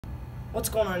What's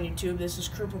going on YouTube? This is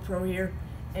Krupa Pro here,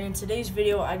 and in today's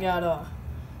video I got a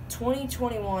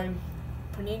 2021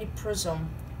 Panini Prism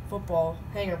football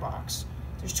hanger box.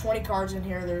 There's 20 cards in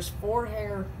here. There's 4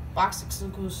 hanger box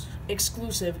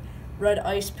exclusive red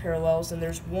ice parallels, and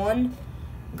there's 1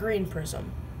 green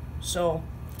Prism. So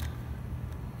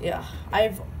yeah,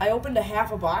 I opened a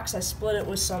half a box. I split it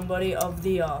with somebody of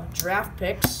the draft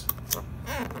picks,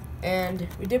 and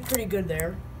we did pretty good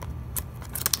there.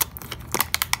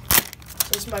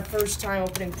 This is my first time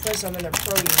opening Prism in their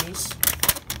Pro Unis.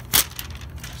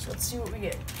 So let's see what we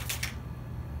get.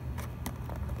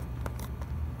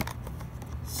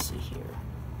 Let's see here.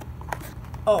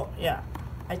 Oh, yeah.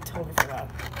 I totally forgot.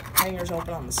 Hangers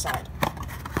open on the side.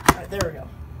 Alright, there we go.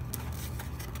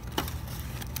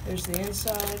 There's the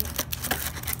inside.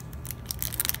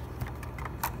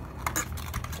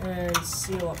 And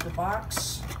seal up the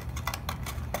box.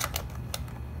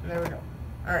 And there we go.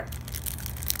 Alright.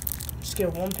 Just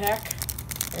get 1 pack,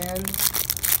 and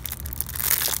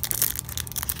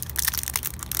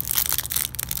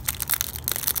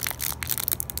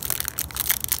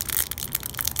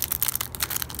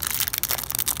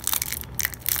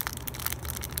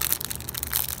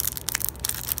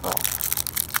oh,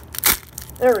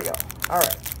 there we go. All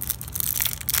right,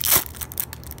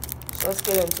 so let's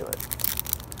get into it.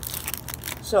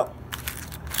 So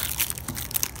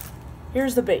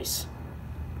here's the base: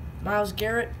 Myles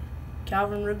Garrett,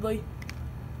 Calvin Ridley,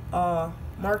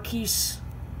 Marquise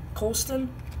Colston,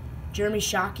 Jeremy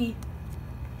Shockey,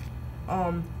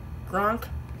 Gronk,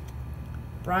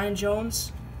 Brian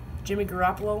Jones, Jimmy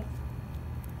Garoppolo,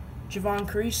 Javon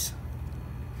Crease,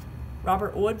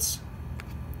 Robert Woods,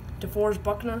 DeForest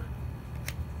Buckner,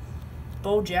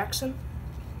 Bo Jackson,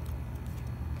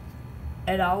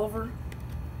 Ed Oliver,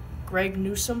 Greg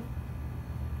Newsome,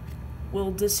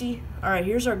 Will Dissey. All right,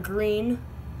 here's our green.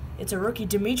 It's a rookie,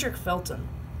 Demetric Felton.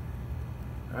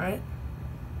 Alright.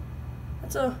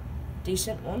 That's a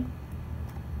decent one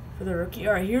for the rookie.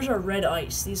 Alright, here's our red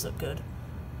ice. These look good.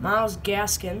 Myles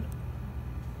Gaskin.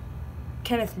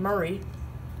 Kenneth Murray.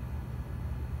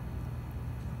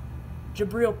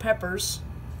 Jabril Peppers.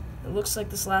 It looks like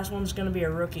this last one's going to be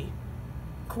a rookie.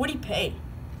 Kwity Paye.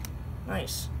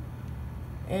 Nice.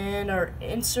 And our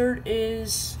insert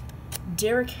is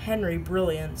Derrick Henry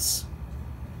Brilliance.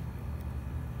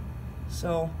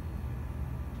 So,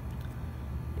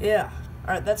 yeah.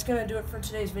 Alright, that's going to do it for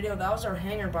today's video. That was our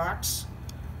hanger box.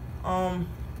 These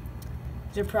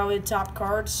are probably the top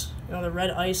cards. You know, the red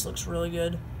ice looks really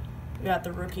good. We got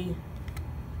the rookie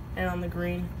and on the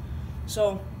green.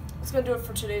 So, that's going to do it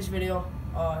for today's video.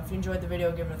 If you enjoyed the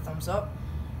video, give it a thumbs up.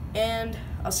 And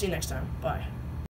I'll see you next time. Bye.